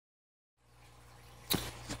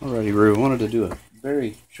Alrighty, Roo, I wanted to do a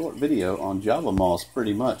very short video on Java moss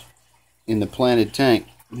pretty much in the planted tank.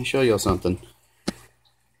 Let me show y'all something.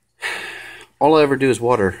 All I ever do is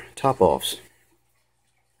water top-offs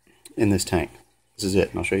in this tank. This is it,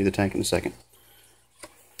 and I'll show you the tank in a second.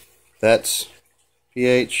 That's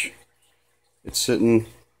pH. It's sitting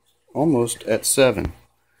almost at 7.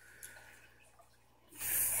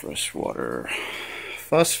 Freshwater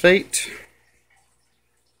phosphate.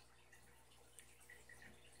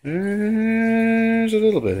 There's a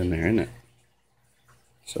little bit in there, isn't it?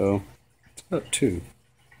 So, it's about 2.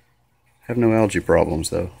 Have no algae problems,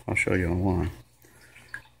 though. I'll show you on why.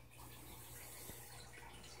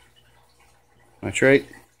 Nitrate,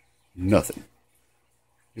 nothing.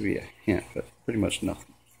 Maybe a hint, but pretty much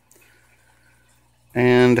nothing.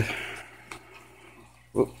 And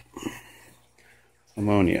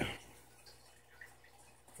ammonia.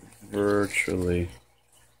 Virtually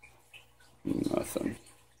nothing.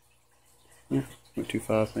 Yeah,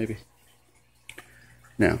 0.25 maybe.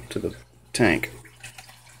 Now to the tank.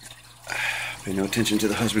 Pay no attention to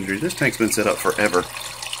the husbandry. This tank's been set up forever.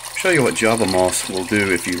 I'll show you what Java moss will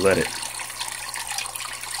do if you let it.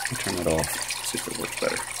 Let me turn that off. See if it works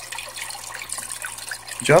better.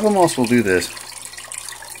 Java moss will do this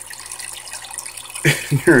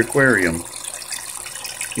in your aquarium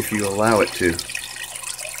if you allow it to. It's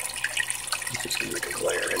just going to make a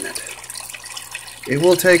glare, isn't it? It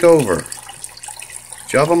will take over.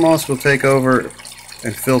 Java moss will take over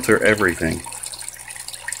and filter everything.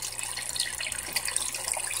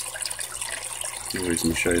 Anyways, let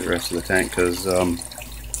me show you the rest of the tank because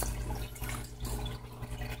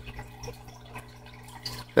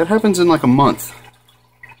that happens in like a month.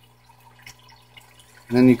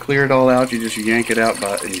 And then you clear it all out, you just yank it out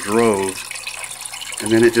in droves,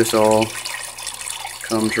 and then it just all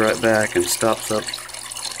comes right back and stops up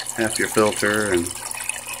half your filter. And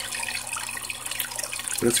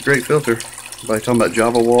but it's a great filter. Everybody talking about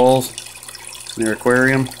Java walls in their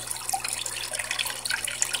aquarium.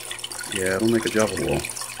 Yeah, it'll make a Java wall.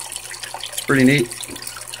 It's pretty neat,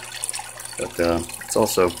 but it's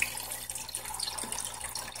also,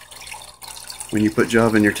 when you put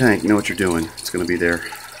Java in your tank, you know what you're doing. It's going to be there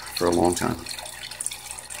for a long time.